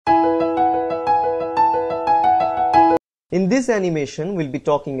In this animation, we'll be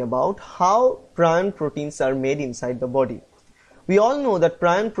talking about how prion proteins are made inside the body. We all know that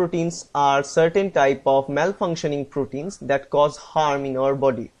prion proteins are certain type of malfunctioning proteins that cause harm in our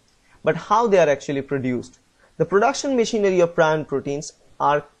body. But how they are actually produced? The production machinery of prion proteins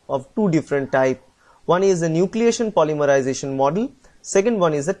are of two different types. One is a nucleation polymerization model, second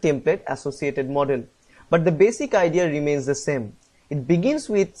one is a template associated model. But the basic idea remains the same. It begins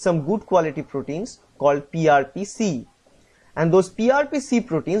with some good quality proteins called PRPC. And those PRPC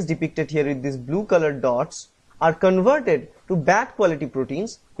proteins depicted here with these blue colored dots are converted to bad quality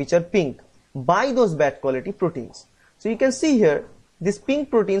proteins, which are pink, by those bad quality proteins. So you can see here these pink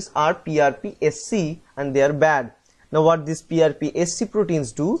proteins are PRPSC and they are bad. Now what these PRPSC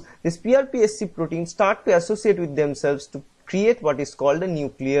proteins do, these PRPSC proteins start to associate with themselves to create what is called a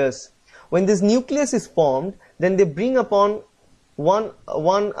nucleus. When this nucleus is formed, then they bring upon one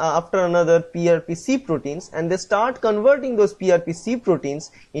after another PRPC proteins, and they start converting those PRPC proteins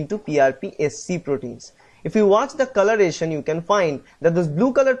into PRPSC proteins. If you watch the coloration, you can find that those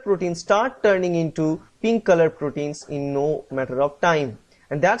blue colored proteins start turning into pink colored proteins in no matter of time.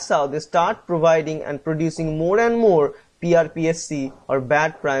 And that's how they start providing and producing more and more PRPSC or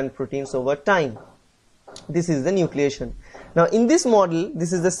bad prion proteins over time. This is the nucleation. Now in this model,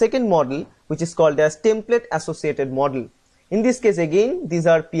 this is the second model, which is called as template associated model. In this case again, these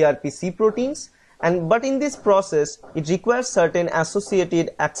are PRPC proteins, but in this process it requires certain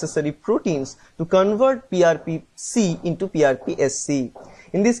associated accessory proteins to convert PRPC into PRPSC.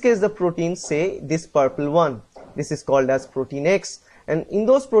 In this case the proteins, say this purple one, this is called as protein X, and in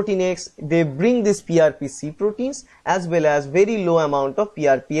those protein X they bring these PRPC proteins as well as very low amount of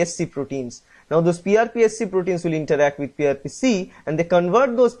PRPSC proteins. Now those PRPSC proteins will interact with PRPC and they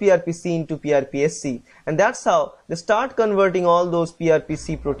convert those PRPC into PRPSC, and that's how they start converting all those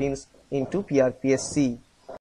PRPC proteins into PRPSC.